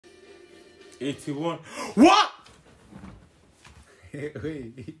81. What?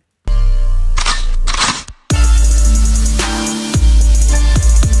 Wait.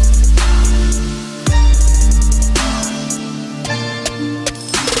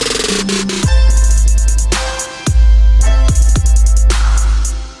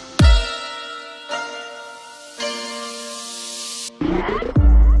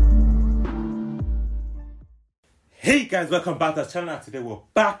 Hey guys, welcome back to our channel. Today we're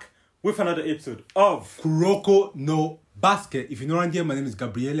back with another episode of Kuroko no Basket. If you're not around here, my name is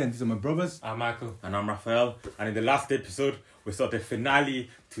Gabriele and these are my brothers. I'm Michael. And I'm Raphael. And in the last episode, we saw the finale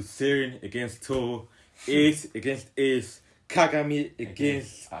to Seirin against touou, Ace against Ace, Kagami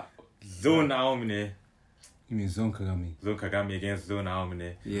against Zone Aomine. You mean Zone Kagami? Zone Kagami against Zone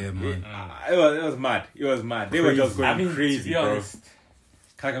Aomine. Yeah, man. It was mad. It was mad. They were just going crazy, to be bro. honest,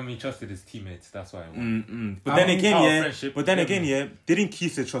 Kagami trusted his teammates. That's why I won. But then again, didn't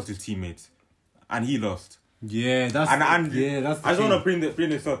Kise trust his teammates, and he lost. Yeah, that's I just want to bring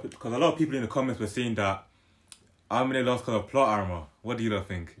this up because a lot of people in the comments were saying that Aomine lost because of plot armor. What do you lot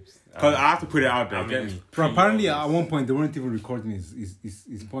think? Because I have to put it out there. Get me? Apparently, at one point they weren't even recording his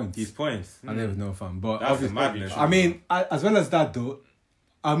points. His points. And there was no fun. But That's madness. I mean, as well as that though,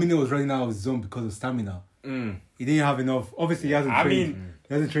 Aomine was running out of his zone because of stamina. He didn't have enough. Obviously, he hasn't trained.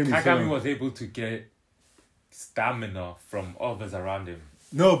 He hasn't trained. Kagami was able to get stamina from others around him.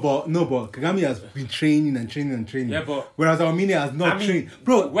 No, but Kagami has been training and training. Yeah, but whereas Aomine has not trained.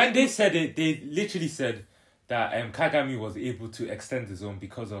 Bro, when they said it, they literally said that Kagami was able to extend his zone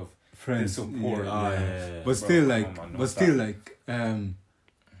because of friends the support. But Bro, still,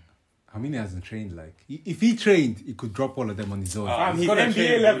 Aomine hasn't trained. Like, if he trained, he could drop all of them on his own. He's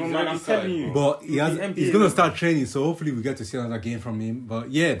NBA level, man. I'm telling you. But he's gonna start training, so hopefully we get to see another game from him. But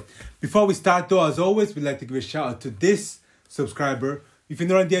yeah, before we start though, as always, we'd like to give a shout out to this subscriber. If you're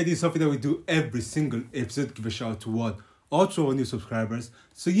not on the idea, it's something that we do every single episode. Give a shout out to one or two of our new subscribers.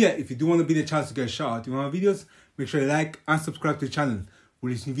 So yeah, if you do want to be the chance to get a shout out to one of our videos, make sure you like and subscribe to the channel. We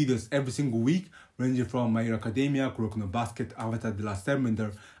release new videos every single week, ranging from My Hero Academia, KUROKO no Basket, Avatar: The Last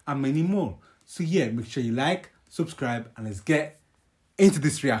Airbender, and many more. So yeah, make sure you like, subscribe, and let's get into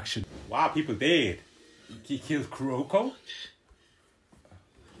this reaction. Wow, people dead. He killed Kuroko?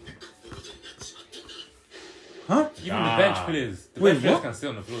 Huh? Even the bench players. The Wait, bench players what? can stay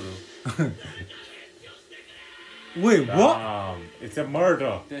on the floor though. Wait, what? It's a murder.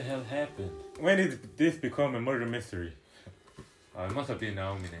 What the hell happened? When did this become a murder mystery? It must have been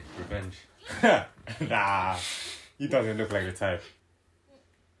Aomine. Revenge. Nah, he doesn't look like the type.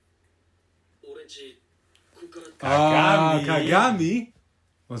 Kagami?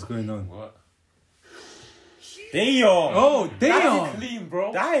 What's going on? What? Damn! Oh, damn! That's clean,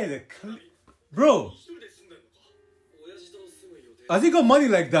 bro. That is a clean... Bro! Has he got money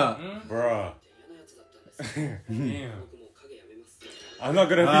like that? Bruh. Damn. I'm not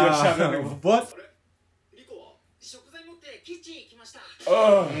gonna be your channel. What?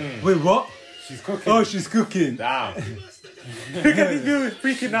 Oh. Wait, what? She's cooking. Oh, she's cooking. Damn. Look at these dudes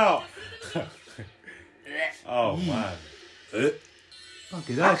freaking out. Oh, man.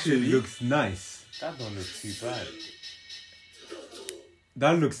 Okay, that actually looks nice. That don't look too bad.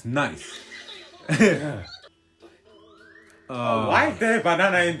 That looks nice. Why is there a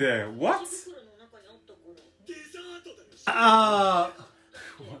banana in there? What?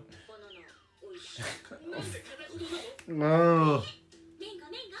 No.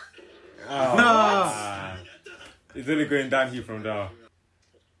 Oh, man. It's only going down here from there.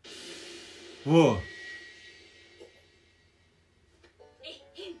 Whoa.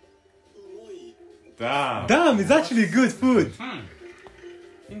 Damn. Damn, it's actually good food.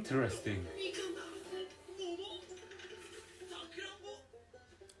 Interesting.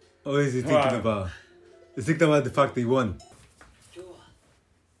 What is he thinking about? He's thinking about the fact that he won.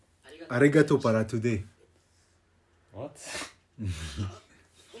 Arigato para today. What?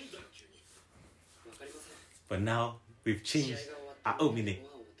 But now we've changed Aomine.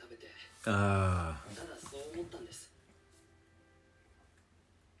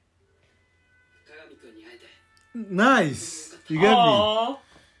 Nice. You get me?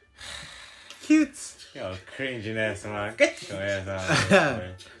 Cute. Yo, cringing ass, man. Get your ass out of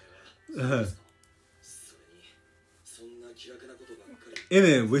here.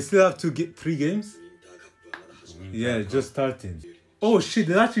 Anyway, we still have 3 games? Yeah, just starting. Oh shit,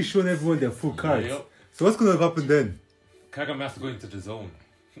 they're actually showing everyone their full cards. Yep. So what's gonna happen then? Kagami has to go into the zone.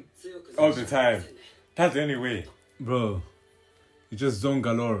 All the time. That's the only way. Bro, you just zone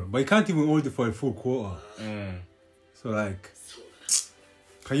galore. But you can't even hold it for a full quarter. So like,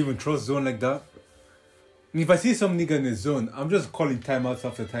 can you even trust zone like that? If I see some nigga in the zone, I'm just calling timeouts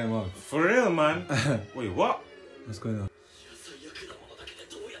after timeouts. For real, man. Wait, what? What's going on?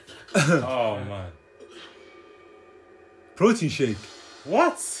 Oh man. Protein shake.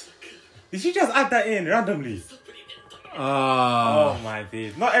 What? Did she just add that in randomly? Ah. Oh my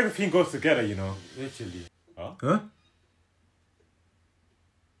days. Not everything goes together, you know. Literally. Huh?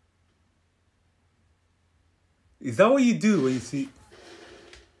 Is that what you do when you see?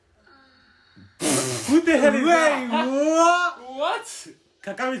 Who the hell is that? What? What?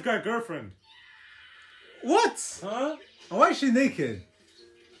 Kagami's got a girlfriend. What? Huh? Why is she naked?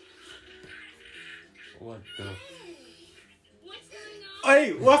 What the?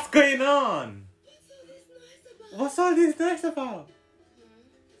 Hey, what's going on? What's all this nice about?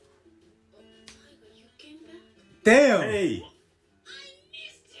 Damn. Hey.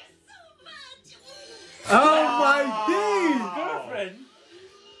 Oh my Girlfriend.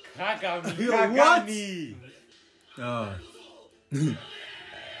 Kagami. Yo, Kagami. days. Oh.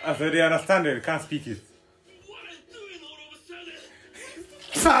 So they understand it, they can't speak it.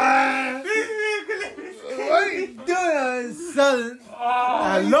 What are you doing, son?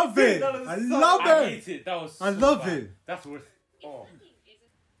 I love it. I love I it. hate it. That was. I so love bad. it. That's worth. Oh.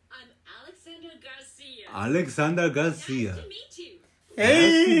 I'm Alexander Garcia. Alexander Garcia. Nice to meet you.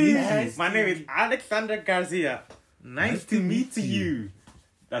 Hey, Nice to meet my name is Alexander Garcia. Nice to meet you.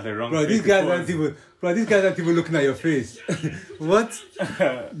 That's a wrong. Bro, these guys aren't even looking at your face. What?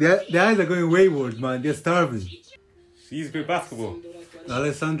 Their eyes are going wayward, man. They're starving. She's good basketball.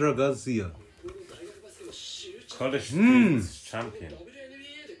 Alexandra Garcia. College Street champion.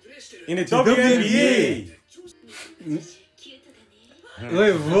 In the WNBA.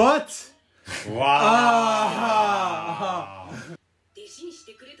 Wait, what? Wow. Ah. 弟子にし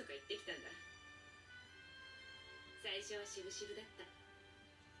てくれとか言ってきたんだ。最初は渋々だった。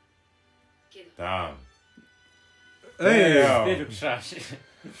けど、 Damn. Hey, They look trash.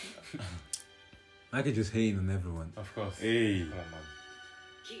 I could just hate on everyone. Of course. Hey. Come on, man.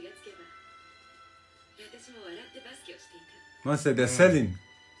 気がつけば、私も笑ってバスケをしていた。 Man said they're selling.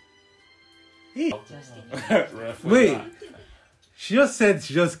 Raphael. Wait, she just said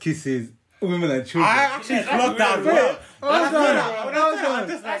she just kisses women and children. I actually clocked that weird, well. Hold on.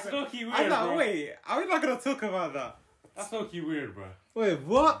 That's low-key weird, I'm like, bro. wait, are we not gonna talk about that? That's low-key weird, bro. Wait,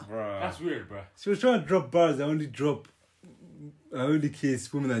 what? Bruh. That's weird, bro. She was trying to drop bars. I only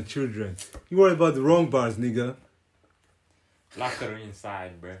kiss women and children. You worried about the wrong bars, nigga. Lock her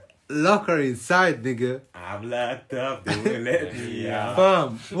inside, bro. Lock her inside, nigga. I'm locked up, they won't let me out.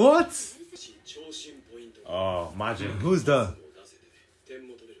 Fam, what? Oh, magic. Who's that?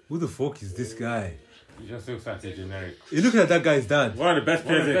 Who the fuck is this guy? He just looks like a generic. You looking at that guy's dad. One of the best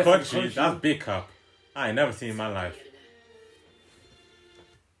One of players the in the best in country. the country. That's big cup. I ain't never seen in my life.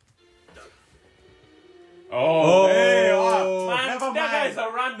 Oh, Hey, Oh. man, never that mind. guy's a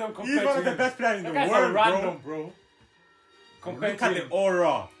random compared He's one to of the him. best players in That the guy's world, a random, bro. bro. Compared Look to at the him.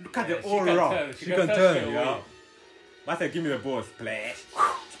 aura. Look at the She can aura. tell. She can tell, straight Yeah. away. I said, give me the ball. Splash.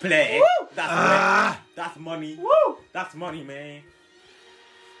 Splash. That's money. That's money. That's money, man.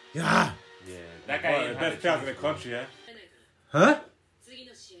 Yeah. Yeah, that guy One of ain't the had best a players in chance. the country, eh? Huh? 次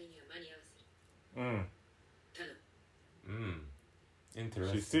の試合には間に合わせる。 Mm. 頼む。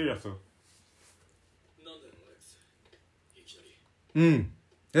 Interesting. She's serious, though.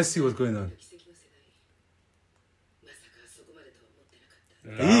 Let's see what's going on. 奇跡の世代。まさかそこまでとは思ってなか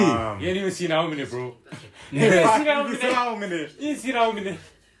った。 You ain't even seen Aomine, bro. You see how many? You ain't seen Aomine.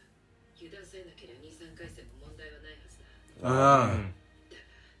 油断さえなければ2、3回戦も問題はないはずだ。 Ah.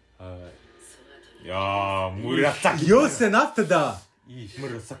 Alright. その後に Yeah, murasakibara. Yosen after that.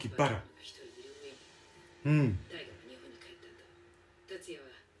 Murasakibara. 一人でルームへ。 Hmm. 大河が日本に帰った後、達也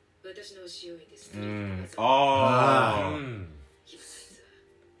は私の教えを得てスト Mm. リートに飛ばされ Oh. うん。今あいつは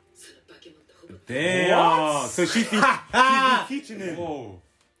その化け物とほぼ Damn. So she's been teaching him. Whoa.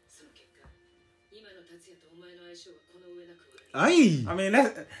 その結果、今の達也とお前の相性はこの上なく悪い。 Aye. I mean,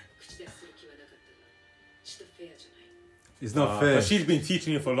 that's, 口出しする気はなかったが、ちょっとフェアじゃない。 It's not fair. but she's been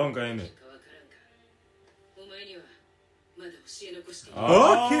teaching him for longer, innit? かわからんが、お前にはまだ教え残している。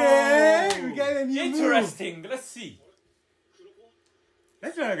 Okay. We got a new move. Interesting. Let's see.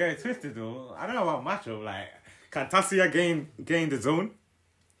 Let's not get it twisted, though. I don't know about matchup. Like, can Tatsuya gain the zone?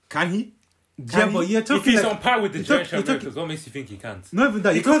 Can he? Yeah, but you're If talking he's like... on par with the you're talk- Giant you're talking- Americans, what makes you think he can't? Not even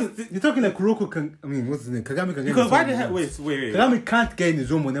that. Because- You're talking like Kuroko can... I mean, what's his name? Kagami can get Because in why his the own hell? once. Wait. Kagami can't get in his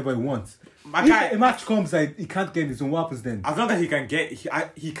zone whenever he wants. My If guy, a match comes like he can't get in his own, what happens then? as long as he can get,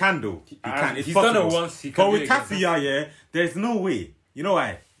 he can though. He can. It's he's done possible. it once, he can But do with it again. Tatsuya, yeah, there's no way. You know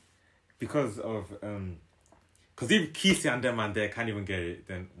why? Because of because if Kise and them and there can't even get it,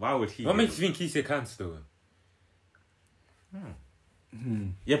 then why would he? What get makes it? you think Kise can't still?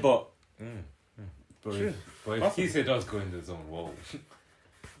 Yeah, but... But if Kise does go in the zone, whoa.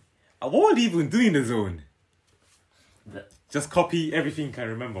 What would he even do in the zone? Just copy everything you can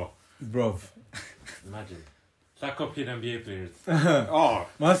remember. Bruv. Imagine. It's like copying NBA players. Oh,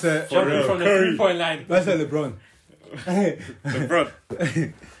 Man said, Jumping from the Curry. 3-point line. man said LeBron. LeBron.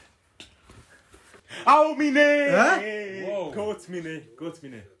 Aomine! Huh? Whoa. Go to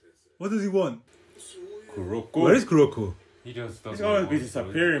Mine. What does he want? Kuroko. Where is Kuroko? He just doesn't. He's always want be to.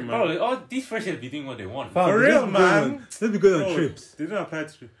 disappearing, man. Bro, all these freshers be doing what they want. Fam, For let's real, be man. good on- Let's be good on Bro, trips. They don't apply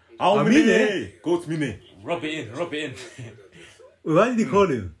to... Aomine? Aomine! Go to Mine. Rub it in, rub it in. Why did he call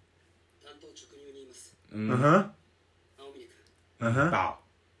him? 担当直入に言います Uh-huh. 青峰君 Uh-huh. Bow.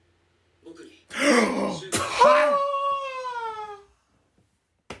 僕に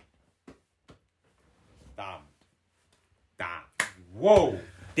Damn. Whoa.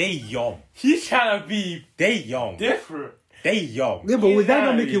 They young. He's trying to be They young. different. They young. Yeah, but would that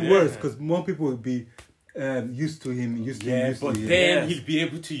not make it Yeah. worse? Because more people would be used to him, used to him, used but to him. Then Yes. he'll be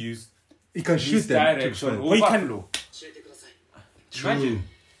able to use He can shoot his them. to direction defend. But he can- overflow. 教えてください Imagine.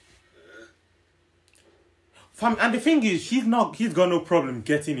 Fam, and the thing is, he's got no problem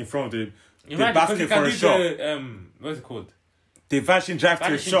getting in front of the Imagine because basket he for can a do shot. the what's it called? The vanishing drive to a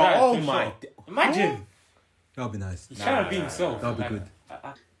Vanishing shot. drive Oh to a my. shot. Imagine. That would be nice. He's trying to be himself. That'll be Like, good.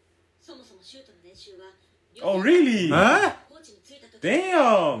 そもそもシュートの練習は Oh really? Huh? コーチに着いた時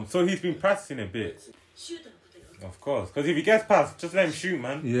Damn. So he's been practicing a bit. シュートのことよ Of course. Because if he gets past, just let him shoot,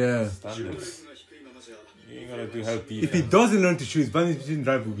 man. Yeah. Standards. You ain't gonna do help If he defense. doesn't learn to shoot, his vanishing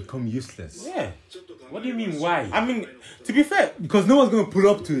drive will become useless. Yeah. What do you mean why? I mean, to be fair, Because no one's going to pull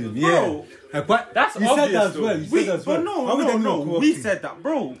up to him. Yeah. Bro, Like what? that's you said obvious, that as though. well. You said that as well. but no, Why would anyone come no. up We to him? said that,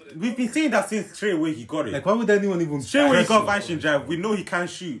 bro. We've been saying that since straight away he got it. Like why would anyone even Straight away he press got him? vanishing drive. We know he can't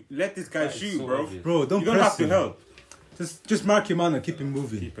shoot. Let this guy That is shoot, so bro. obvious. Bro, don't You don't press have to him. help. Just mark him on and keep him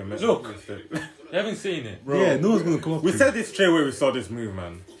moving. Keep him Look. You haven't seen it. bro. Yeah, no one's going to come up We to said him. this straight away. We saw this move,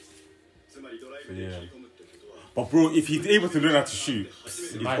 man. So, yeah. But bro, if he's able to learn how to shoot,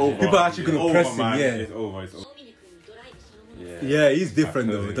 it's Imagine. over. People are actually gonna It's press over, him, man. yeah. It's over. It's over. 青峰君のドライブそのもの Yeah. Yeah, he's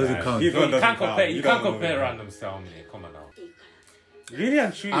different though. It doesn't Yeah. count. He's No, not you can't doesn't compare. count. You He can't doesn't compare know. random Xiaomi. Come on now. っていうから Really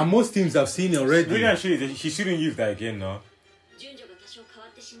and truly. And most teams have seen it already. Really and truly, he shouldn't use that again, no. 順序が多少変わ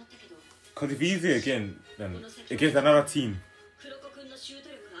ってしまったけど Because if he uses it again, then against another team. 黒子君のシュート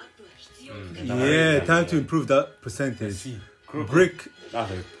力アップは必要不可 Yeah, time to improve that percentage. See. Brick.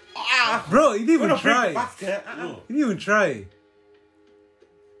 That's it. Bro, he didn't even Gonna break the try. basket. He didn't even try.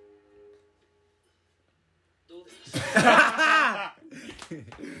 どうですか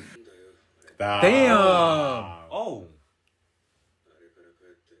Damn. Oh. あれから帰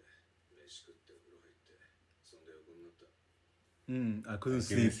って飯食ってお風呂入ってそんで横になった I couldn't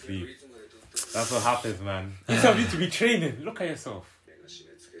Didn't sleep. sleep. That's what happens, man. You still need to be training. Look at yourself. 目が締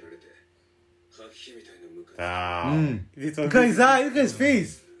め付けられてハヒみたいなムカ Damn. This was- Look at his eye. Look at his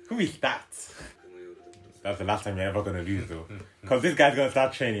face. Who is that? つくの夜だった That's the last time you're ever gonna lose, though. Because this guy's gonna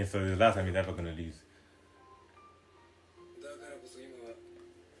start training, so it's the last time he's ever gonna lose. だからこそ今は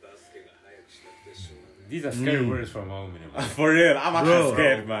バスケが早くしたくてしょうがない These are scary words from Aomine. man. For real, I'm actually Bro.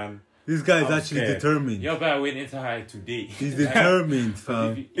 scared, man. This guy is I'm actually scared. determined. You're better win Inter High today. He's determined,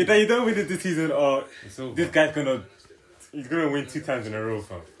 fam. Either you don't win it this season, or It's over. this guy's he's gonna win 2 times in a row,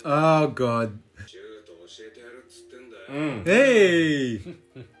 fam. Oh God. シュート教えてやるっつってんだよ Hey.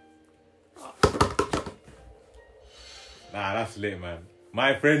 Nah, that's lit, man.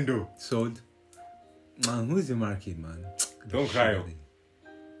 My friend, though. Sold. Man, who's the market, man? Don't cry, yo. 何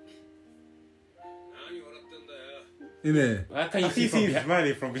笑ってんだよ In there. How can you I see see from he's behind?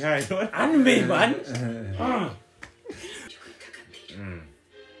 smiling from behind. Anime, man. かかっている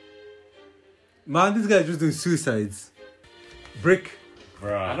Man, this guy's just doing suicides. Brick. I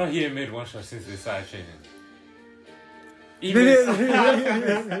Bruh. know he ain't made one shot since they started training.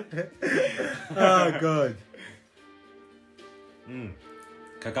 Oh God.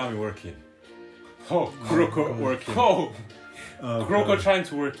 Kagami working. Oh, Kuroko working. oh, Oh, Kuroko God. trying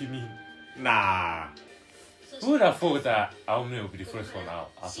to work, you mean? Nah. Who would have thought that Aomine would be the first one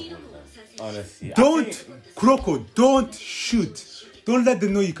out of all of シー them? ドを参戦し Honestly. I Don't, think- Kuroko, don't shoot. Don't let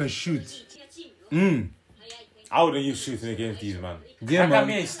them know you can shoot. チームよ I wouldn't use shooting against these, man. Yeah, Kagami man.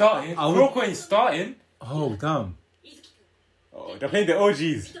 ain't starting. I would- Kuroko ain't starting. Oh, damn. Oh, they're playing the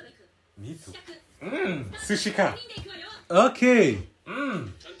OGs. 人部君 Me too. Sushika. 見ていくわよ Okay. ちゃ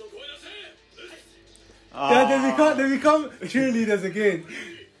んと声出せ They become cheerleaders again.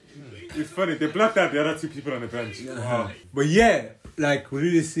 It's funny, they blocked out the other 2 people on the bench. Wow. But yeah, like we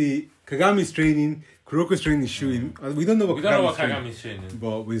really see Kagami's training, Kuroko's training shooting. We don't know what We don't know what Kagami's training, Kagami's training.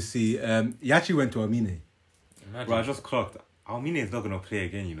 but we see. He actually went to Aomine. Bro, I just clocked. Aomine is not gonna play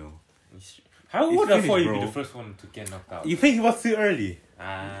again, you know. How He's would I thought finished, he'd bro. be the first one to get knocked out? You think he was too early?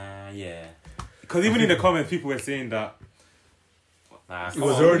 Yeah. Because even in the comments, people were saying that. Nah, It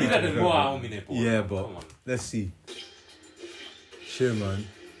was early. That is more Aomine, bro. Yeah, Come but on. let's see. Sure, man.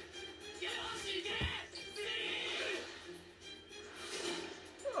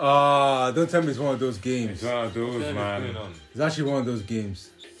 Don't tell me it's one of those games. It's one of those, What is man. going on? It's actually one of those games.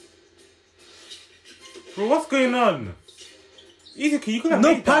 Bro, what's going on? Easy, you could have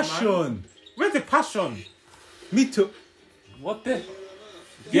No made that, man. passion. Where's the passion? Me too. What the?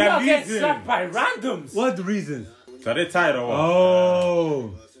 Yeah, You not get reason. slapped by randoms. What the reason? So they tired or what?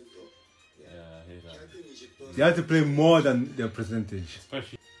 Oh, Yeah, I hate that. they have to play more than their percentage.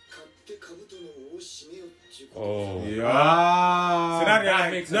 Especially. 買って兜の緒を締めよっていうこと Oh. Yeah. So Ah, now,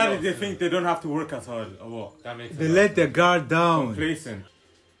 That makes a now lot they of think they don't have to work as hard or what? That makes they sense. let their guard down. Complacent.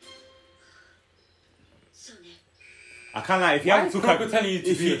 そうね I can't lie. If you Why have is to Kuroko telling you to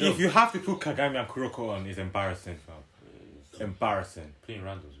if do you your job? if you have to put Kagami and Kuroko on, it's embarrassing, fam. Embarrassing. Playing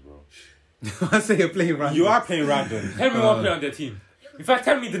randoms, bro. I say you're playing random. You are playing random. Tell me one player on their team. In fact,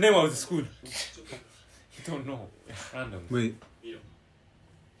 tell me the name of the school. You don't know. Random. Wait.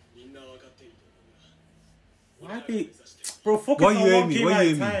 みんな分かっていると思うが Why be, bro? Focus Why on you one aiming? game Why at you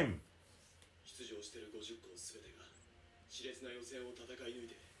a aiming? time. 出場している50校全てが熾烈な予選を戦い抜い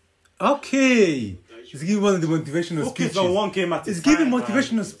て Okay. It's giving one of the motivational Focus speeches. on one game at a time. It's giving man.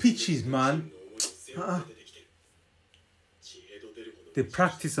 motivational speeches, man. の思いを背負って出てきてる血へど出るほど They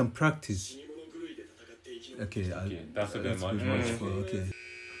practice and practice. 死に物狂いで戦って生き残る Okay, Okay, that's a bit much. much for okay.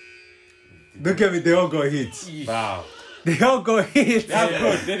 Look at me, they all got hits. Wow. They all got hits. That's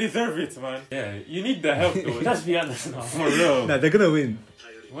good. They deserve it, man. Yeah, you need the help though. Let's be honest now. For real. Nah, they're gonna win.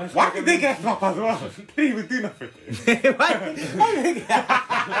 Why did they get slapped as well? They didn't even do nothing.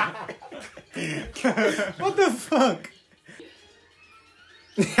 What the fuck?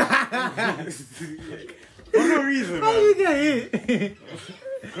 For no reason, How man. you get hit?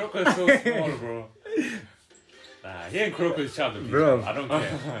 Kuroko is so small, bro. Nah, he ain't Kuroko is child abuse, Bro. bro. I don't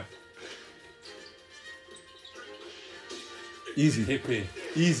care. Easy, Teppei,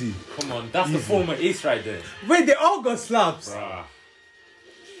 easy. come on, that's the former ace right there. Wait, they all got slaps. Bruh.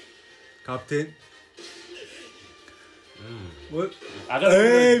 Captain. What? I don't know.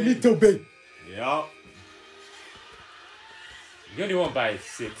 Hey, his name. Mitobe. Yeah. You only won by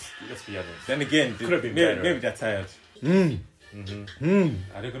 6, let's be honest. Then again, Could have been maybe, better. maybe they're tired. Are they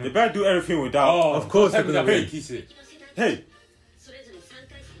They gonna... better do everything without. Oh, Of course they're they're gonna gonna play Kise. Hey, それぞれ3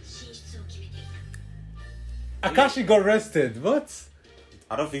回戦進出を決めていた Akashi got rested. What?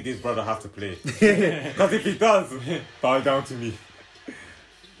 I don't think this brother has to play. Because if he does, bow down to me.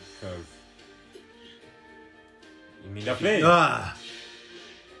 Because You mean they're playing. Ah.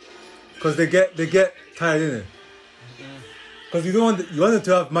 Cause they get tired, innit? Cause you don't want you want them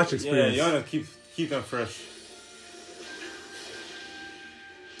to have match Yeah, experience. you want to keep them fresh.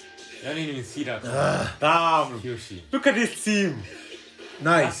 I didn't even see that. Damn. Kyoshi. Look at this team.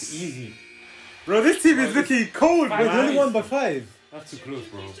 Nice. That's easy. Bro, this team is looking cold, Wait, Wait, they only man. won by 5. That's too close,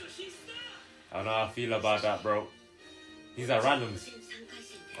 bro. I don't know how I feel about that, bro. These are randoms. 3回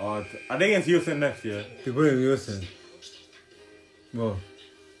戦 Oh, are they against Yosen next year? They go in Yosen. Whoa.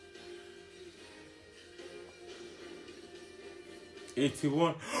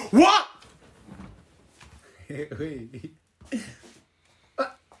 81. What? Wait.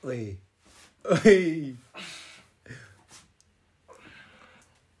 Wait. Wait.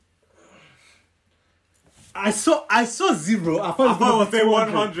 I saw 0. I thought I thought it was gonna be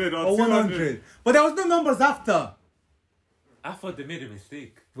 100 or 100. But there was no numbers after. I thought they made a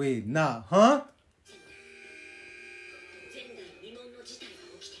mistake. Wait, nah, huh? 前代未聞の事態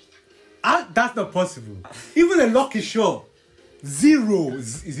が起きていた That's not possible. Even a lucky shot. 0.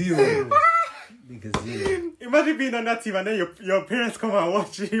 0. Nigga, 0. Imagine being on that team and then your parents come and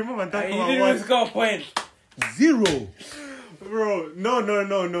watch you. Your mom and dad He come and didn't even watch. score a point. 0. Bro,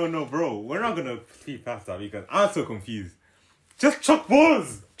 no, bro. We're not gonna see past that because I'm so confused. Just chuck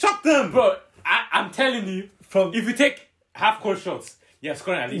balls. Chuck them. Bro, I'm telling you, if you take half-court shots, you're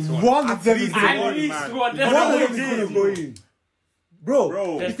scoring at least one. One of them is least gonna At go one, in. least man. one. There's One no of way them is to gonna go in. Bro, Bro,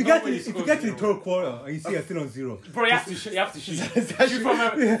 if you there's no get way to he if you scores get to the 0. third quarter and you see you're still on 0. Bro, you have to shoot. You have to shoot. Shoot from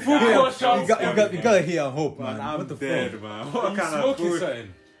a full Yeah, court shot. you gotta hit and hope, man. I'm What the dead, fuck? man. What You kind of smoking bullshit?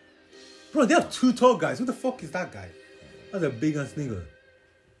 something. Bro, they have 2 tall guys. Who the fuck is that guy? That's a big ass nigga.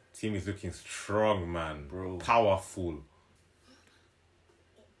 Team is looking strong, man. Bro. Powerful.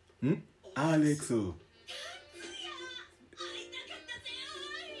 Alexo.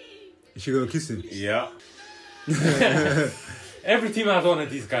 Is she gonna kiss him? Yeah. Every team has one of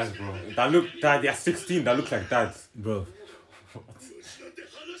these guys, bro. That they're 16. That look like dads. Bro. だって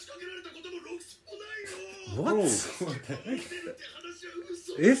話しかけられたこともろくすっぽないよ What? 言ってるって話は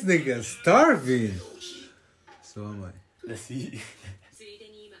嘘 This nigga starving. So am I. Let's see. ついで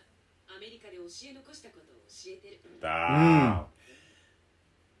に今アメリカで教え残したことを教えてる Damn.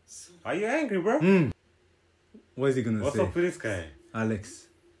 Are you angry, bro? What is he gonna What's say? up with this guy? Alex.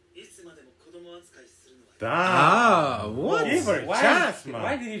 いつまでも子供扱いするのは Damn. Ah, what? Give her a Why, chance, man.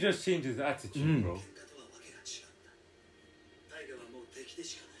 why did he just change his attitude, bro? 喧嘩とはわけが違うんだタイガはもう敵で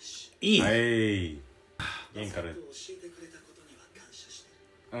しかないし Hey. 教え Ain't got it. てくれたことには感謝して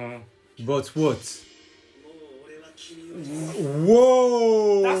る But what? もう俺は君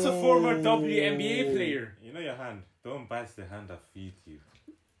を Whoa! That's a former WNBA player. You know your hand. Don't bite the hand that feeds you.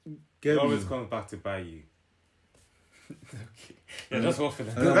 Get It me. always comes back to bite you. Yeah, just go for I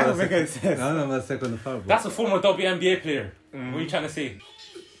that. don't know That about doesn't make any second- sense. I don't know about second foul, bro. That's a former WNBA player. What are you trying to say?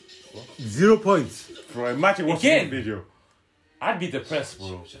 0 points. Bro, imagine watching Again. this video. I'd be depressed,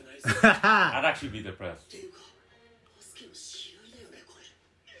 bro. じゃないぞ I'd actually be depressed. っていうかバスケの試合だよねこ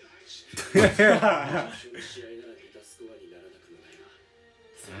れ試合なら下手スコアにならなくもないが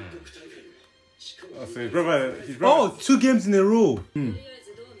全国大会のしかも Oh, so his brother, Oh, 2 games in a row. とりあえ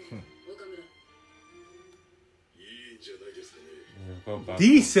ずどうも岡村いいんじゃないですかね Go back.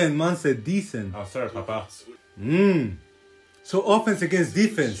 Decent, man said decent. I'm sorry, Papa. So offense against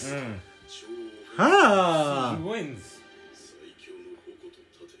defense. 超 Ah. He wins. 最強の矛と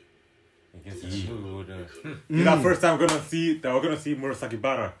盾 Against the smooth. This is our first time we're gonna see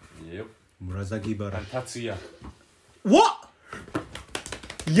murasakibara. Yep. Murasakibara. And Tatsuya. What?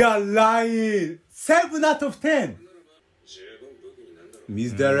 You're lying. 7 out of 10. 十分武器になるだろう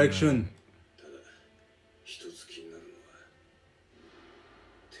Misdirection. ただ一つ気になるのは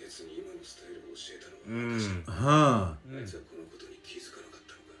鉄に今のスタイルを教えたのは Huh. あいつはこのことに気づかなかっ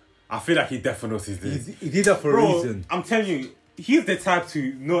たのか I feel like he definitely knows his He, this. he did that for a Bro, reason. I'm telling you, he's the type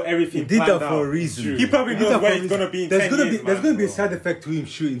to know everything. He did planned that for a out. reason. He probably He did knows that where for a he's reason. gonna be in There's 10 gonna years, be there's man, gonna be a bro. side effect to him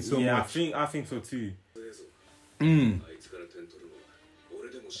shooting so Yeah, much. I think so too. あいつから点取るのは俺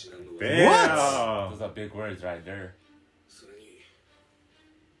でも知らんのは Damn. Those are big words right there. それに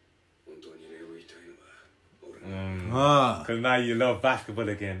本当に礼を言いたいのは俺 Ah, の Cause now you love basketball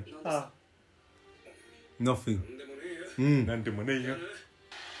again. nothing. なんでもねえや None to money, yeah.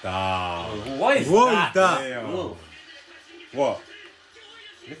 Damn. What is What that? is that? Damn. Whoa. What?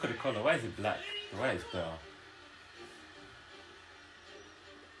 Look at the color. Why is it black? The white is better.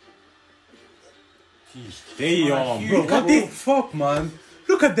 Jeez. Damn, Bro, what the fuck, man?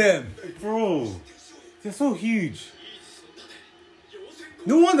 Look at them. Bro, they're so huge.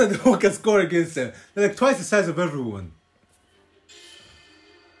 No wonder the Hawk can score against them. They're like twice the size of everyone.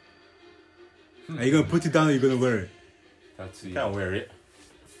 Are you gonna put it down or are you gonna wear it? Tatsuya. Can't wear it.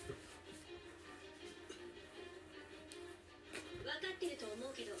 分かってると思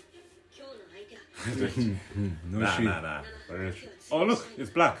うけど今日の相手は No Nah, shit. nah, nah. Oh, look, it's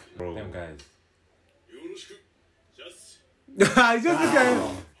black. Bro. Them guys. よろしくジャス I just look at him.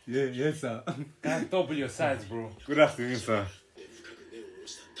 Yeah, yes, sir. Guys, double your size, bro. Good afternoon, sir. 深く根を下ろ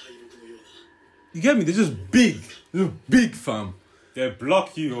した大木のような You get me? They're just big. They're big, fam. They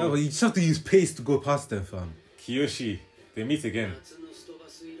block you. No, but you just have to use pace to go past them, fam. Kiyoshi, they meet again. 夏のストバ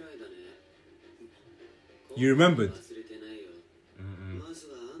ス以来だね You remembered? 忘れてないよまず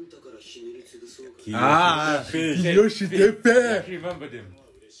はあんたからひねり潰そうか Kiyoshi Ah, Teppei. Kiyoshi I Teppei. actually remembered him.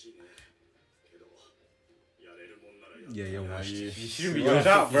 嬉しいねけどやれるもんならや Yeah, you're Nah, washed. you shouldn't be Watch doing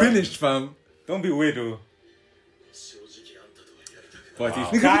out, bro. Finished, fam. Don't be weird, though. 正直あんたとはやりたくない But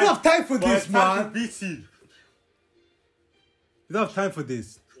it's Nigga, we don't have time for but this, it's time to man. beat you. We don't have time for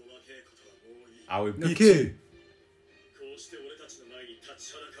this. 細けいことはもういい I will beat Okay. こうして俺たちの前に立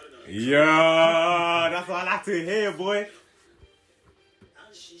ちはだかるなら you. Yeah, that's what I like to hear, boy.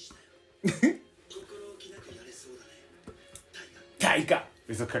 安心したよ心置きなくやれそうだねタイガ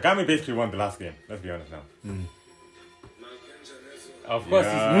Tiger. So Kagami basically won the last game. Let's be honest now. 負けんじゃねえぞ Of course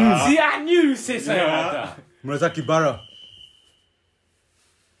Yeah. he's... See, I knew you'd say something Yeah. like that. Murasakibara.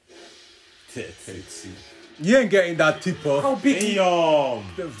 Tits. You ain't getting that tip off. How big? Damn.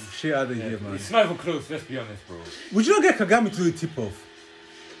 Get the shit out of here, man. It's not even close, let's be honest, bro. Would you not get Kagami to do the tip off?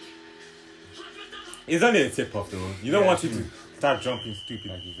 It's only a tip off, though. You don't Yeah, want you true. to start jumping stupid.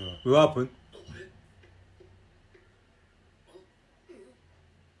 Like he's doing. What happened?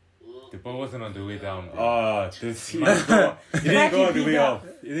 The ball wasn't on the way down, bro. Oh, this, he didn't go all the way up.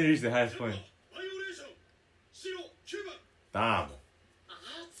 He didn't reach the highest point. バイオレーション白9番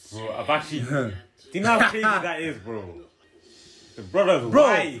Damn. Bro, I've actually... Do you know how crazy that is, bro? The brother's Bro.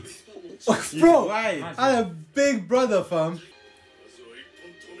 white. He's Bro, white. I had a big brother, fam.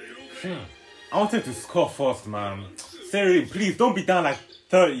 I want him to score first, man. Seirin, please don't be down like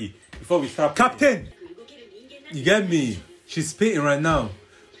 30 before we start. Captain! You get me? She's spitting right now.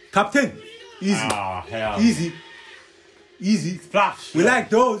 Captain! Easy. Ah, hell. Easy. Easy. Splash. We like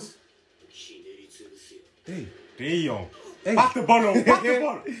those. Hey. Damn. Hey. Pass the ball, oh. Pass the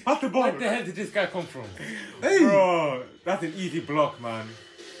ball. Pass the ball. Where the hell did this guy come from? Hey. Bro, that's an easy block, man.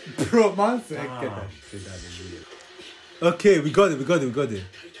 Bro, man. Get that shit out of here. Okay, we got it.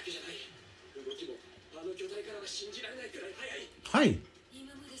 Hi.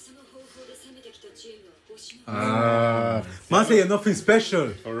 Man say you're nothing special.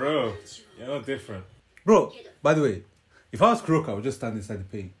 For real. You're not different. Bro, by the way, if I was Kuroko, I would just stand inside the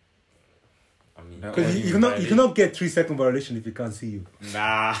paint. I mean, Because you cannot get 3-second violation if he can't see you.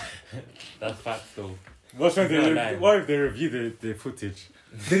 Nah. That's facts though. What if they review the footage?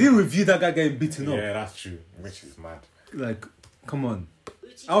 They didn't review that guy getting beaten up. Yeah, that's true. Which is mad. Like, come on.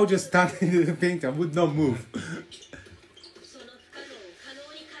 I would just stand in the paint. I would not move.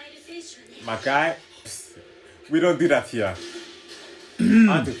 My guy, we don't do that here.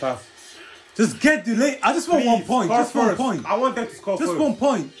 Anti-pass. Just get the late. I just want 1 point. Score Just 1 first. point. I want them to score Just first. 1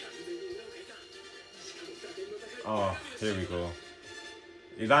 point. Oh, here we go.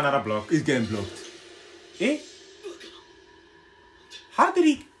 Is that another block? He's getting blocked. Eh? How did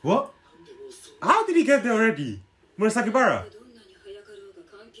he get there already? Murasakibara?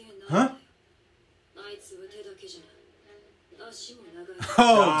 Huh?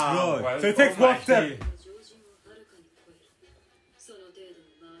 Oh, God. Well, So it takes one step.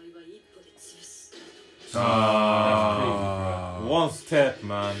 One step,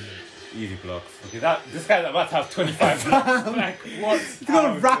 man. Easy blocks. Okay, this guy's about to have 25 blocks. Like, what? He's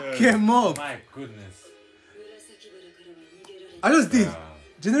gonna rack him up. My goodness. I just did.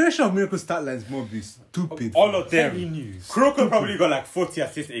 Generation of Miracle stat lines must be stupid. All of them. Heavy news. Kuroko probably got like 40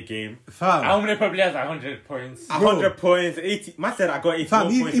 assists a game. Fam. Aomine probably has 100 points. 100 points, 80. Man said I got 81 Fam,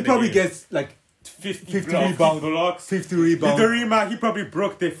 points. he in probably the game. gets like 50 50 blocks, rebounds, blocks. 50 rebounds. Midorima, he probably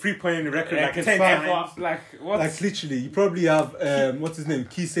broke the 3-point record like 10 times. Like, what? Like literally, you probably have what's his name,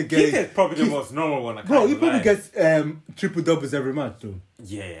 Kise. Kise is probably the most normal one. Bro, he probably gets triple doubles every match though.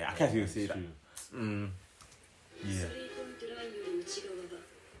 Yeah, I can't even say that. Yeah.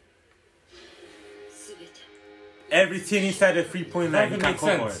 Everything inside the 3-point line, he can makes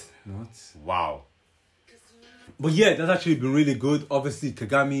cover it. sense. What? Wow. But yeah, that's actually been really good. Obviously,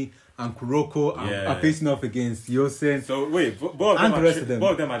 Kagami and Kuroko are facing off against Yosen. So wait, both And the rest of of them.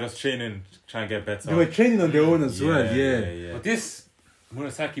 both of them are just training, trying to get better. They were training on their own as well. Yeah, But this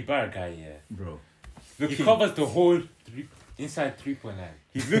Murasakibara guy, bro. he covers the whole inside 3-point line.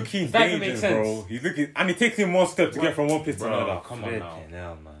 He's looking That doesn't make dangerous, sense. bro. He's looking, and it takes him one step to get from one place to another. Come on now.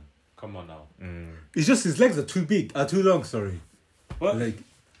 Hell, man. Come on now. It's just his legs are too long. Sorry. What? Like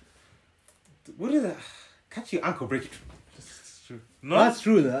What is that? Catch your ankle break. No, that's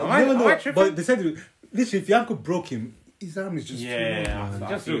true. That Am I tripping? But they said literally, if your ankle broke him, his arm is just too long, man. I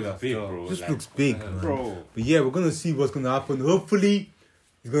Just feel looks that big, still. bro. Just Like, looks big, man. Bro. But yeah, we're gonna see what's gonna happen. Hopefully,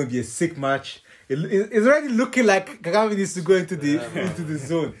 it's gonna be a sick match. It's already looking like Kagami needs to go into the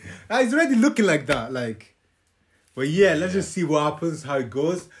zone. It's already looking like that. Like, but yeah, let's just see what happens, how it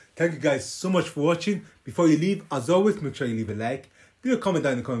goes. Thank you guys so much for watching. Before you leave, as always, make sure you leave a like, leave a comment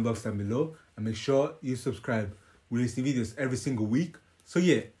down in the comment box down below, and make sure you subscribe. We release the videos every single week. So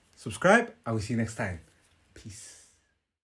yeah, subscribe, and we'll see you next time. Peace.